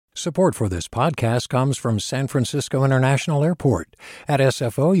Support for this podcast comes from San Francisco International Airport. At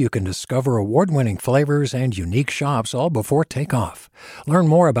SFO, you can discover award-winning flavors and unique shops all before takeoff. Learn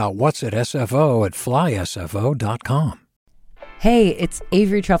more about what's at SFO at flysfo.com. Hey, it's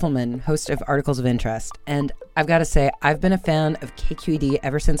Avery Trufelman, host of Articles of Interest, and I've got to say, I've been a fan of KQED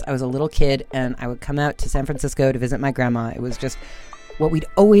ever since I was a little kid, and I would come out to San Francisco to visit my grandma. It was just what we'd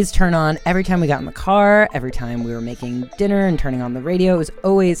always turn on every time we got in the car, every time we were making dinner and turning on the radio. It was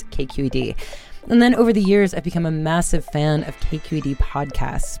always KQED. And then over the years, I've become a massive fan of KQED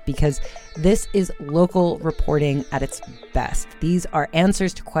podcasts because this is local reporting at its best. These are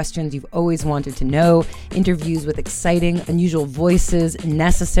answers to questions you've always wanted to know, interviews with exciting, unusual voices,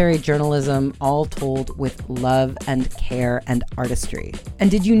 necessary journalism, all told with love and care and artistry. And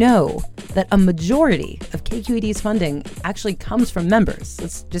did you know that a majority of KQED's funding actually comes from members?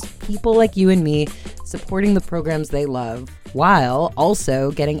 It's just people like you and me supporting the programs they love, while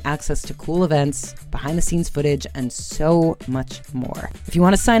also getting access to cool events, behind-the-scenes footage, and so much more. If you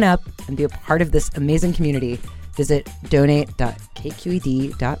want to sign up and be a part of this amazing community, visit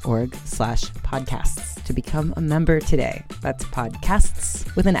donate.kqed.org/podcasts to become a member today. That's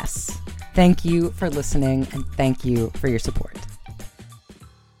podcasts with an S. Thank you for listening, and thank you for your support.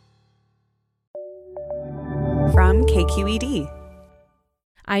 From KQED.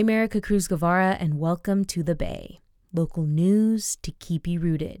 I'm Erica Cruz Guevara, and welcome to The Bay. Local news to keep you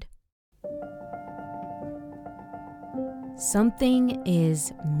rooted. Something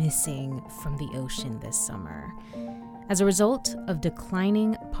is missing from the ocean this summer. As a result of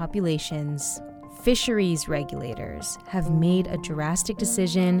declining populations, fisheries regulators have made a drastic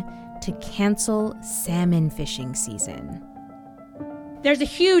decision to cancel salmon fishing season. There's a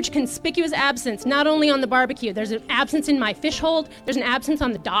huge conspicuous absence, not only on the barbecue. There's an absence in my fish hold. There's an absence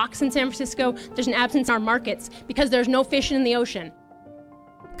on the docks in San Francisco. There's an absence in our markets because there's no fish in the ocean.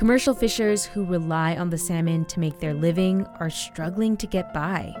 Commercial fishers who rely on the salmon to make their living are struggling to get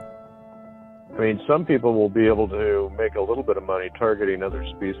by. I mean, some people will be able to make a little bit of money targeting other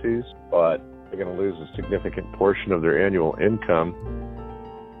species, but they're going to lose a significant portion of their annual income.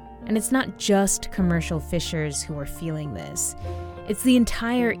 And it's not just commercial fishers who are feeling this. It's the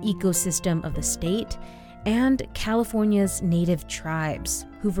entire ecosystem of the state and California's native tribes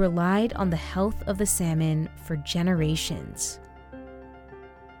who've relied on the health of the salmon for generations.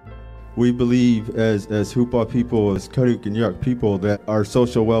 We believe as Hupa people, as Karuk and Yuk people, that our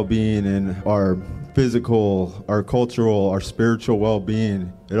social well-being and our physical, our cultural, our spiritual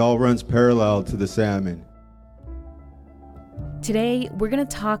well-being, it all runs parallel to the salmon. Today, we're going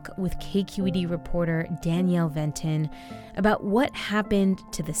to talk with KQED reporter Danielle Venton about what happened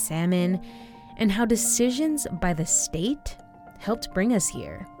to the salmon and how decisions by the state helped bring us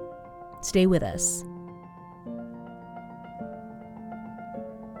here. Stay with us.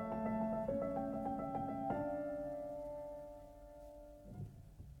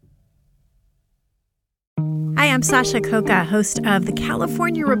 Hi, I'm Sasha Koka, host of the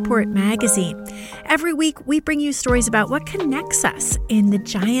California Report magazine. Every week, we bring you stories about what connects us in the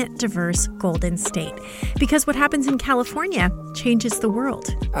giant, diverse Golden State. Because what happens in California changes the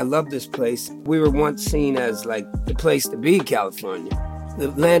world. I love this place. We were once seen as like the place to be, California. The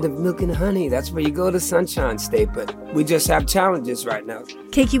land of milk and honey. That's where you go to Sunshine State, but we just have challenges right now.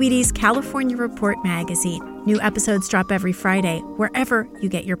 KQED's California Report magazine. New episodes drop every Friday, wherever you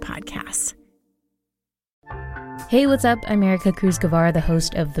get your podcasts. Hey, what's up? I'm Erica Cruz Guevara, the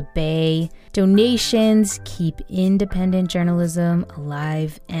host of The Bay. Donations keep independent journalism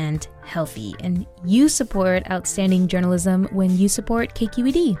alive and healthy. And you support outstanding journalism when you support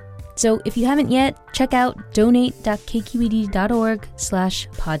KQED. So if you haven't yet, check out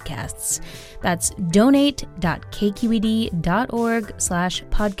donate.kqed.org/podcasts. That's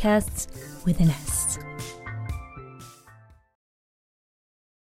donate.kqed.org/podcasts with an S.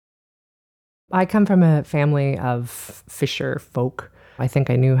 I come from a family of fisher folk. I think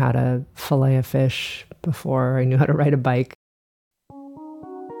I knew how to fillet a fish before I knew how to ride a bike.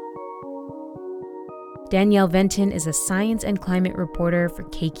 Danielle Venton is a science and climate reporter for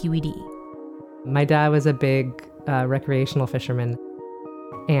KQED. My dad was a big recreational fisherman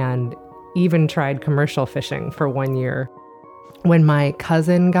and even tried commercial fishing for 1 year. When my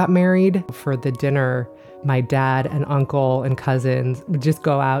cousin got married, for the dinner, my dad and uncle and cousins would just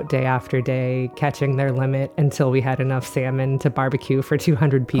go out day after day, catching their limit until we had enough salmon to barbecue for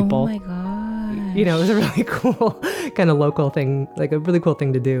 200 people. Oh my gosh. You know, it was a really cool kind of local thing, like a really cool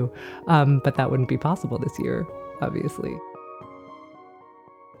thing to do. But that wouldn't be possible this year, obviously.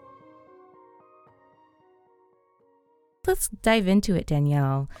 Let's dive into it,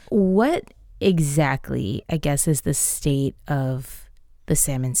 Danielle. What exactly, I guess, is the state of the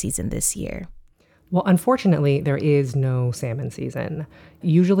salmon season this year? Well, unfortunately, there is no salmon season.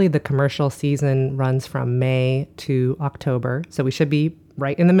 Usually the commercial season runs from May to October, so we should be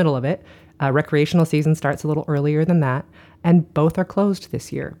right in the middle of it. Recreational season starts a little earlier than that, and both are closed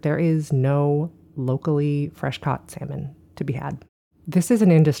this year. There is no locally fresh-caught salmon to be had. This is an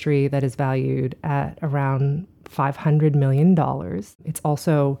industry that is valued at around $500 million. It's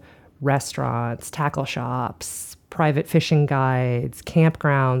also restaurants, tackle shops, private fishing guides,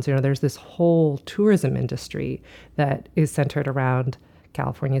 campgrounds. There's this whole tourism industry that is centered around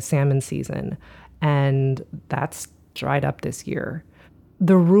California's salmon season, and that's dried up this year.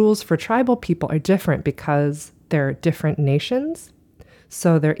 The rules for tribal people are different because they're different nations.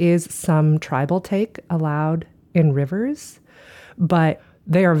 So there is some tribal take allowed in rivers, but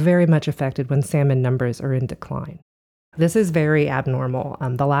they are very much affected when salmon numbers are in decline. This is very abnormal.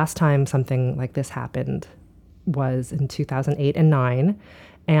 The last time something like this happened was in 2008 and 2009,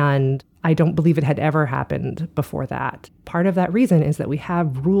 and I don't believe it had ever happened before that. Part of that reason is that we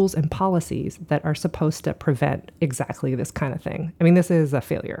have rules and policies that are supposed to prevent exactly this kind of thing. I mean, this is a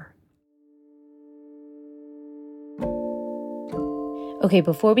failure. Okay,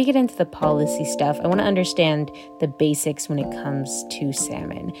 before we get into the policy stuff, I want to understand the basics when it comes to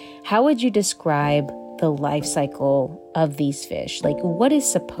salmon. How would you describe the life cycle of these fish? Like, what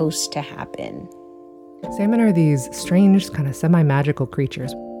is supposed to happen? Salmon are these strange, kind of semi-magical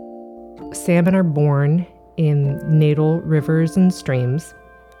creatures. Salmon are born in natal rivers and streams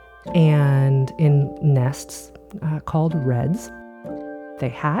and in nests called redds. They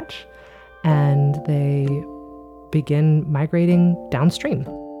hatch and they begin migrating downstream.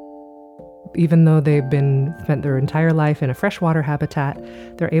 Even though they've spent their entire life in a freshwater habitat,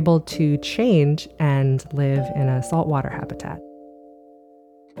 they're able to change and live in a saltwater habitat.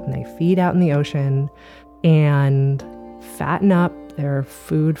 And they feed out in the ocean and fatten up. They're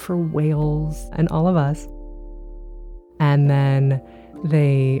food for whales and all of us. And then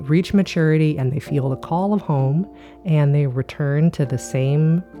they reach maturity and they feel the call of home and they return to the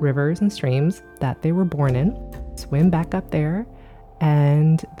same rivers and streams that they were born in, swim back up there,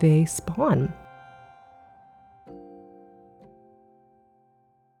 and they spawn.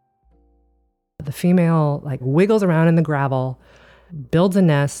 The female wiggles around in the gravel, builds a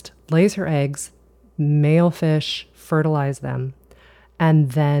nest, lays her eggs, male fish fertilize them,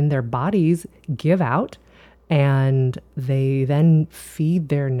 and then their bodies give out and they then feed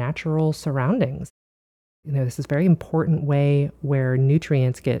their natural surroundings. This is a very important way where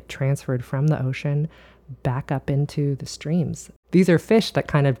nutrients get transferred from the ocean back up into the streams. These are fish that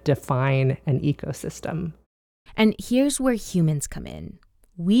kind of define an ecosystem. And here's where humans come in.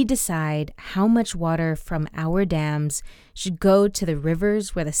 We decide how much water from our dams should go to the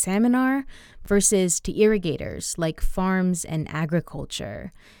rivers where the salmon are versus to irrigators like farms and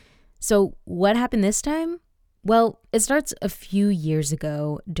agriculture. So what happened this time? Well, it starts a few years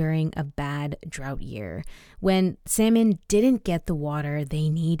ago during a bad drought year when salmon didn't get the water they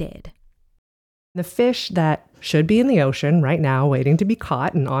needed. The fish that should be in the ocean right now waiting to be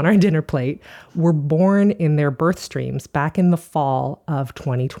caught and on our dinner plate were born in their birth streams back in the fall of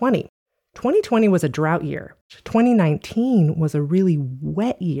 2020. 2020 was a drought year. 2019 was a really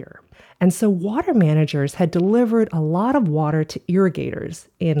wet year. And so water managers had delivered a lot of water to irrigators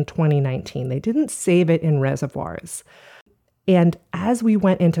in 2019. They didn't save it in reservoirs. And as we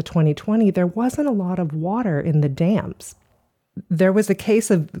went into 2020, there wasn't a lot of water in the dams. There was a case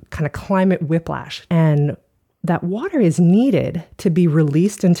of kind of climate whiplash, and that water is needed to be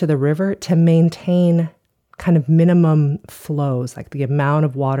released into the river to maintain kind of minimum flows, like the amount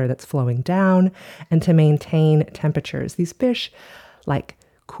of water that's flowing down, and to maintain temperatures. These fish like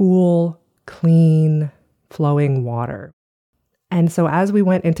cool, clean, flowing water. And so as we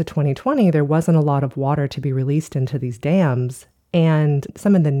went into 2020, there wasn't a lot of water to be released into these dams, and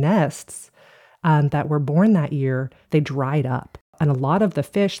some of the nests that were born that year, they dried up. And a lot of the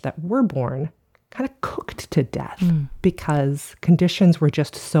fish that were born kind of cooked to death because conditions were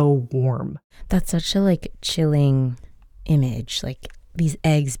just so warm. That's such a chilling image, these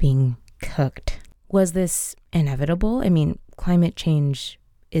eggs being cooked. Was this inevitable? I mean, climate change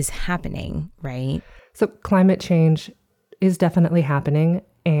is happening, right? So climate change is definitely happening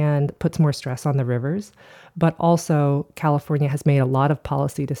and puts more stress on the rivers. But also, California has made a lot of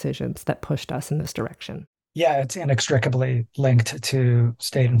policy decisions that pushed us in this direction. Yeah, it's inextricably linked to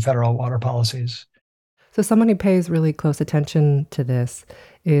state and federal water policies. So someone who pays really close attention to this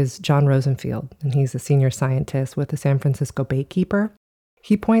is John Rosenfield, and he's a senior scientist with the San Francisco Baykeeper.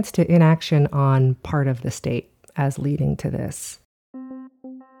 He points to inaction on part of the state as leading to this.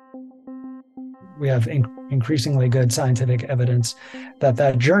 We have increasingly good scientific evidence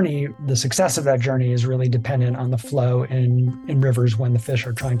that journey, the success of that journey, is really dependent on the flow in rivers when the fish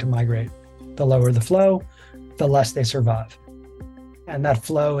are trying to migrate. The lower the flow, the less they survive. And that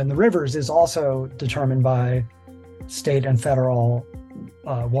flow in the rivers is also determined by state and federal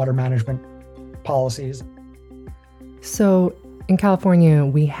water management policies. So in California,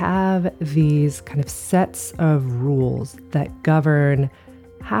 we have these kind of sets of rules that govern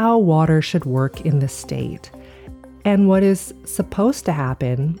how water should work in the state. And what is supposed to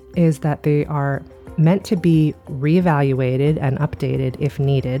happen is that they are meant to be reevaluated and updated if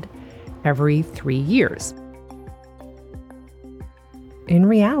needed every 3 years. In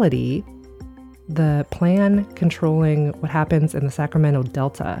reality, the plan controlling what happens in the Sacramento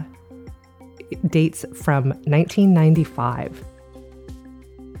Delta dates from 1995.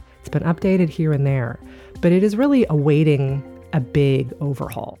 It's been updated here and there, but it is really awaiting a big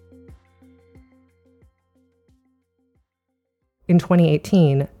overhaul. In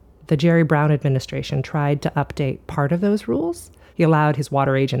 2018, the Jerry Brown administration tried to update part of those rules. He allowed his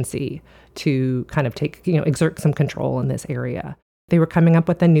water agency to kind of exert some control in this area. They were coming up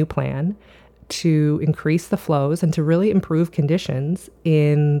with a new plan to increase the flows and to really improve conditions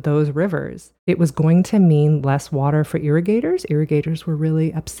in those rivers. It was going to mean less water for irrigators. Irrigators were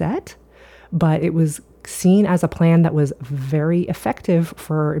really upset, but it was seen as a plan that was very effective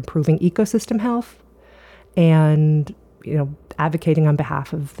for improving ecosystem health and, advocating on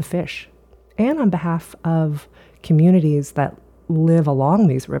behalf of the fish and on behalf of communities that live along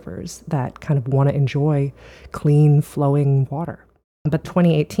these rivers that kind of want to enjoy clean flowing water. But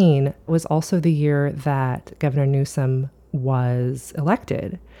 2018 was also the year that Governor Newsom was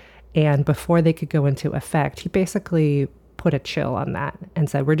elected. And before they could go into effect, he basically put a chill on that and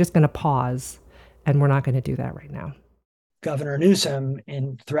said, we're just going to pause and we're not going to do that right now. Governor Newsom,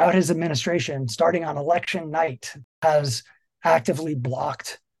 throughout his administration, starting on election night, has actively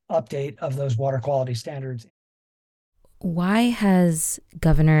blocked update of those water quality standards. Why has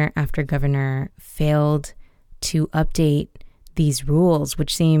governor after governor failed to update these rules,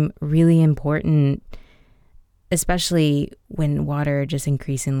 which seem really important, especially when water just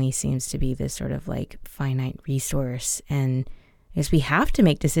increasingly seems to be this sort of finite resource? And I guess we have to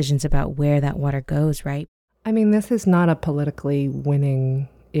make decisions about where that water goes, right? I mean, this is not a politically winning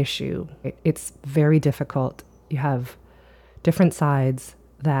issue. It's very difficult. You have different sides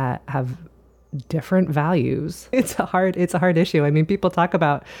that have different values. It's a hard issue. I mean, people talk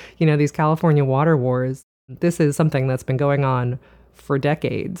about, these California water wars. This is something that's been going on for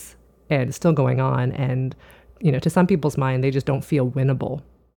decades and still going on. And, to some people's mind, they just don't feel winnable.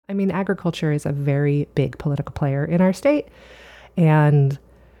 I mean, agriculture is a very big political player in our state, and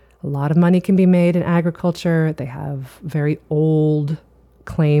a lot of money can be made in agriculture. They have very old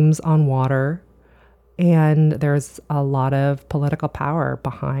claims on water, and there's a lot of political power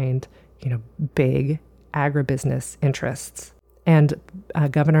behind, big agribusiness interests. And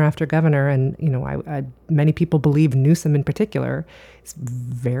governor after governor, and many people believe Newsom in particular, is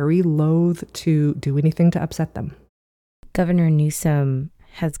very loath to do anything to upset them. Governor Newsom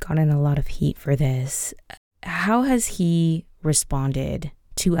has gotten a lot of heat for this. How has he responded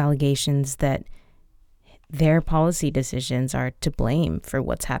to allegations that their policy decisions are to blame for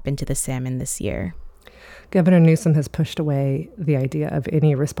what's happened to the salmon this year? Governor Newsom has pushed away the idea of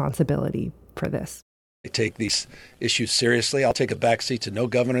any responsibility for this. I take these issues seriously. I'll take a backseat to no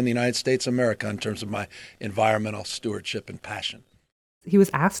governor in the United States of America in terms of my environmental stewardship and passion. He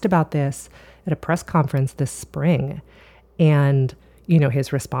was asked about this at a press conference this spring, and,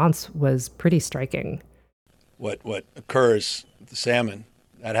 his response was pretty striking. What occurs with the salmon,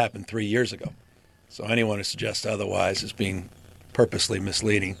 that happened 3 years ago. So anyone who suggests otherwise is being purposely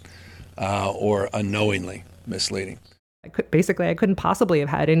misleading or unknowingly misleading. I couldn't possibly have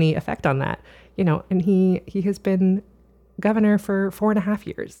had any effect on that, and he has been governor for 4.5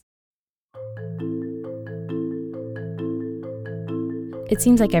 years. It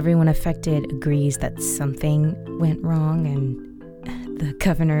seems like everyone affected agrees that something went wrong, and the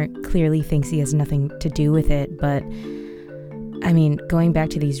governor clearly thinks he has nothing to do with it. But, going back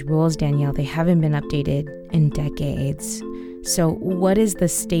to these rules, Danielle, they haven't been updated in decades. So what is the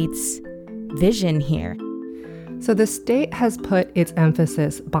state's vision here? So the state has put its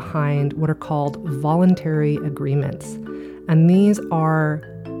emphasis behind what are called voluntary agreements. And these are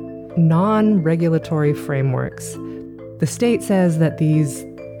non-regulatory frameworks. The state says that these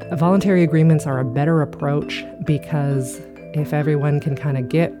voluntary agreements are a better approach because if everyone can kind of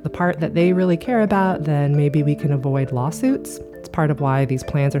get the part that they really care about, then maybe we can avoid lawsuits. It's part of why these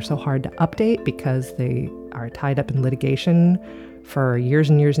plans are so hard to update, because they are tied up in litigation for years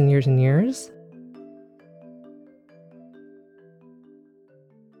and years and years and years.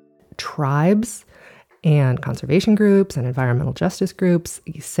 tribes and conservation groups and environmental justice groups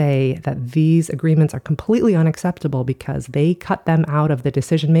say that these agreements are completely unacceptable because they cut them out of the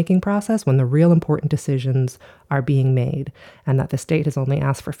decision-making process when the real important decisions are being made, and that the state has only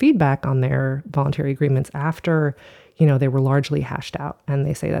asked for feedback on their voluntary agreements after, they were largely hashed out, and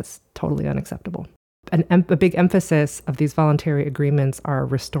they say that's totally unacceptable. A big emphasis of these voluntary agreements are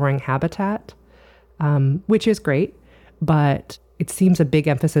restoring habitat, which is great, but it seems a big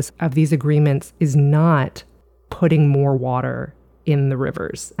emphasis of these agreements is not putting more water in the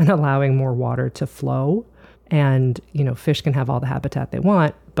rivers and allowing more water to flow. And, fish can have all the habitat they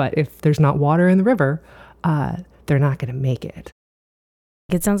want, but if there's not water in the river, they're not going to make it.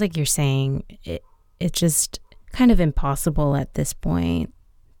 It sounds like you're saying it's just kind of impossible at this point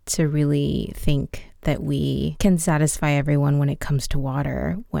to really think that we can satisfy everyone when it comes to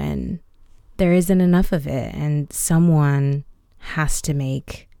water when there isn't enough of it, and someone has to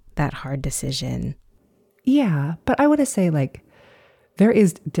make that hard decision. Yeah, but I want to say, there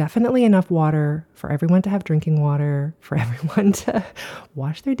is definitely enough water for everyone to have drinking water, for everyone to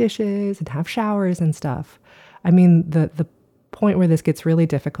wash their dishes and have showers and stuff. I mean, the point where this gets really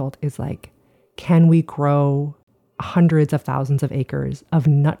difficult is can we grow hundreds of thousands of acres of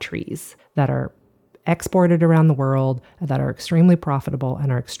nut trees that are exported around the world, that are extremely profitable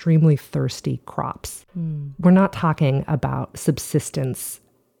and are extremely thirsty crops? We're not talking about subsistence,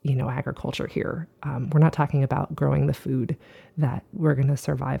 agriculture here. We're not talking about growing the food that we're going to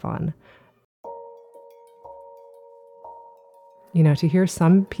survive on. To hear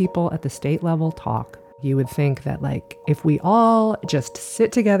some people at the state level talk, you would think that if we all just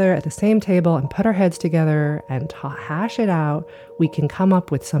sit together at the same table and put our heads together and hash it out, we can come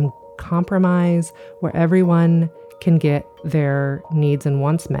up with some compromise where everyone can get their needs and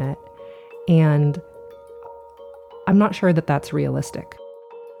wants met. And I'm not sure that that's realistic,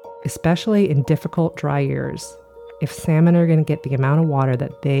 especially in difficult, dry years. If salmon are going to get the amount of water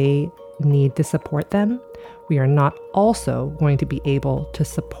that they need to support them, we are not also going to be able to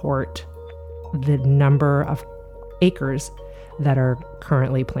support the number of acres that are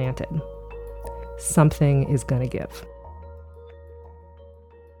currently planted. Something is going to give.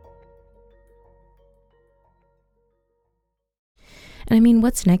 And I mean,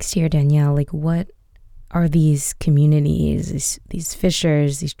 what's next here, Danielle? What are these communities, these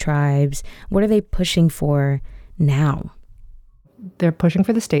fishers, these tribes, what are they pushing for now? They're pushing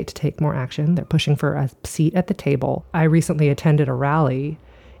for the state to take more action. They're pushing for a seat at the table. I recently attended a rally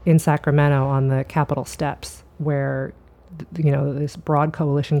in Sacramento on the Capitol steps where, this broad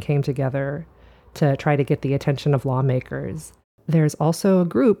coalition came together to try to get the attention of lawmakers. There's also a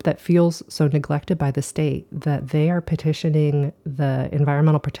group that feels so neglected by the state that they are petitioning the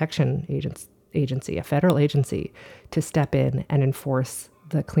Environmental Protection Agency, a federal agency, to step in and enforce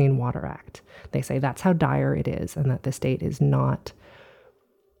the Clean Water Act. They say that's how dire it is and that the state is not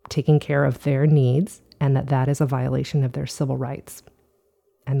taking care of their needs and that is a violation of their civil rights.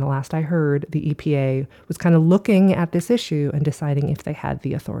 And the last I heard, the EPA was kind of looking at this issue and deciding if they had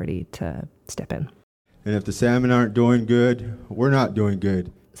the authority to step in. And if the salmon aren't doing good, we're not doing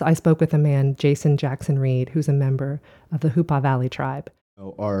good. So I spoke with a man, Jason Jackson Reed, who's a member of the Hoopa Valley tribe.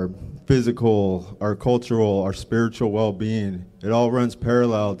 Our physical, our cultural, our spiritual well-being, it all runs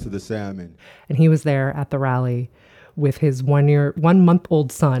parallel to the salmon. And he was there at the rally with his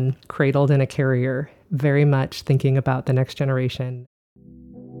 1-month-old son cradled in a carrier, very much thinking about the next generation.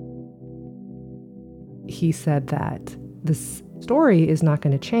 He said that this story is not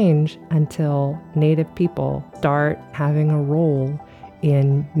going to change until Native people start having a role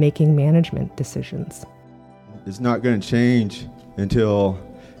in making management decisions. It's not going to change until,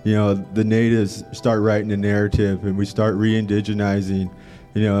 the natives start writing the narrative and we start re-indigenizing,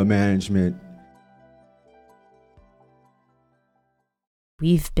 management.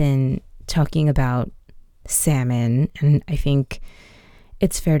 We've been talking about salmon, and I think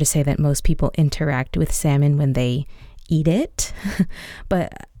it's fair to say that most people interact with salmon when they eat it.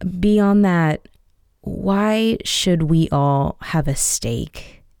 But beyond that, why should we all have a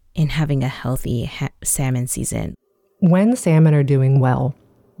stake in having a healthy salmon season? When salmon are doing well,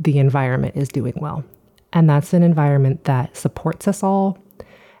 the environment is doing well. And that's an environment that supports us all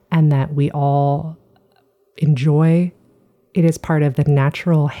and that we all enjoy. It is part of the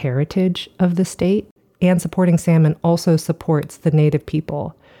natural heritage of the state. And supporting salmon also supports the Native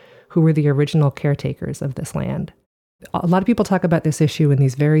people who were the original caretakers of this land. A lot of people talk about this issue in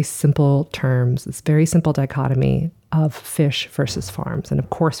these very simple terms, this very simple dichotomy of fish versus farms. And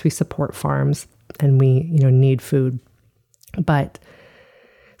of course, we support farms and we, need food. But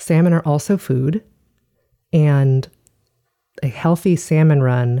salmon are also food, and a healthy salmon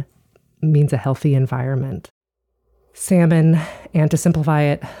run means a healthy environment. Salmon, and to simplify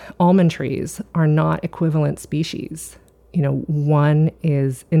it, almond trees are not equivalent species. One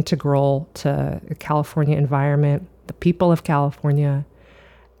is integral to the California environment, the people of California,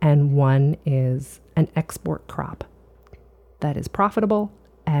 and one is an export crop that is profitable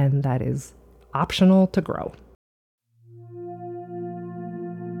and that is optional to grow.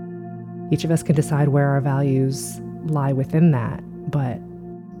 Each of us can decide where our values lie within that, but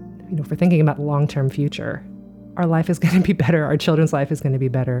if we're thinking about the long-term future, our life is going to be better, our children's life is going to be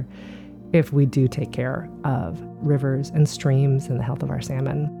better if we do take care of rivers and streams and the health of our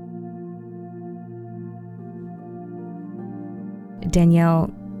salmon. Danielle,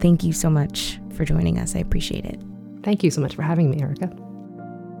 thank you so much for joining us. I appreciate it. Thank you so much for having me, Erica.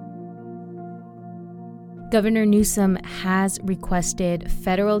 Governor Newsom has requested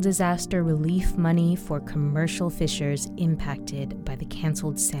federal disaster relief money for commercial fishers impacted by the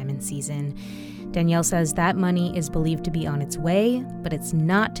canceled salmon season. Danielle says that money is believed to be on its way, but it's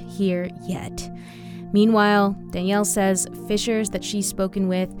not here yet. Meanwhile, Danielle says fishers that she's spoken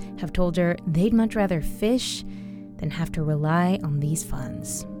with have told her they'd much rather fish than have to rely on these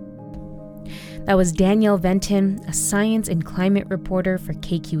funds. That was Danielle Venton, a science and climate reporter for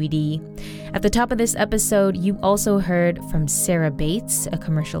KQED. At the top of this episode, you also heard from Sarah Bates, a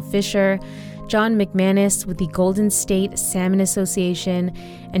commercial fisher, John McManus with the Golden State Salmon Association,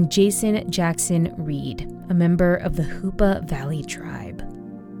 and Jason Jackson Reed, a member of the Hoopa Valley Tribe.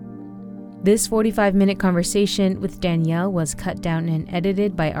 This 45-minute conversation with Danielle was cut down and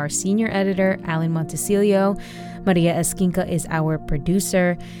edited by our senior editor, Alan Montecillo. Maria Esquinca is our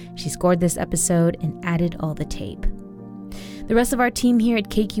producer. She scored this episode and added all the tape. The rest of our team here at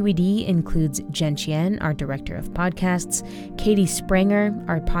KQED includes Jen Chien, our director of podcasts, Katie Spranger,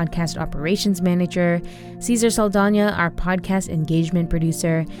 our podcast operations manager, Cesar Saldana, our podcast engagement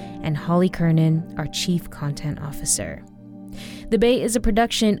producer, and Holly Kernan, our chief content officer. The Bay is a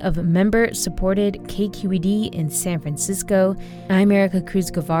production of member-supported KQED in San Francisco. I'm Erica Cruz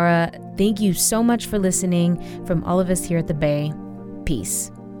Guevara. Thank you so much for listening. From all of us here at the Bay,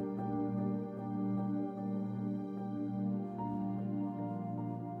 peace.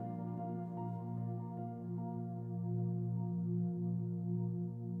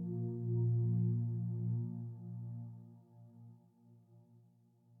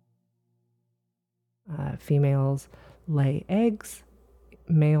 Females lay eggs,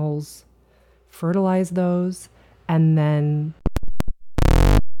 males fertilize those, and then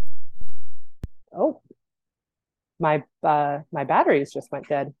my batteries just went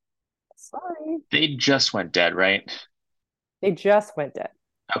dead. Sorry. They just went dead, right? They just went dead.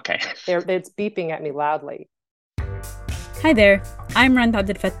 Okay. It's beeping at me loudly. Hi there, I'm Rand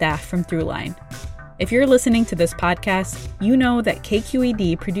Abdel Fattah from Throughline. If you're listening to this podcast, you know that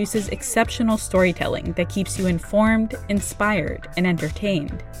KQED produces exceptional storytelling that keeps you informed, inspired, and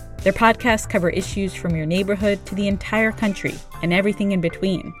entertained. Their podcasts cover issues from your neighborhood to the entire country and everything in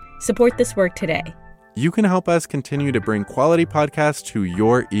between. Support this work today. You can help us continue to bring quality podcasts to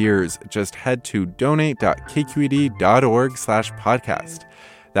your ears. Just head to donate.kqed.org/podcast.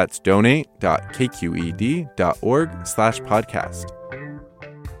 That's donate.kqed.org/podcast.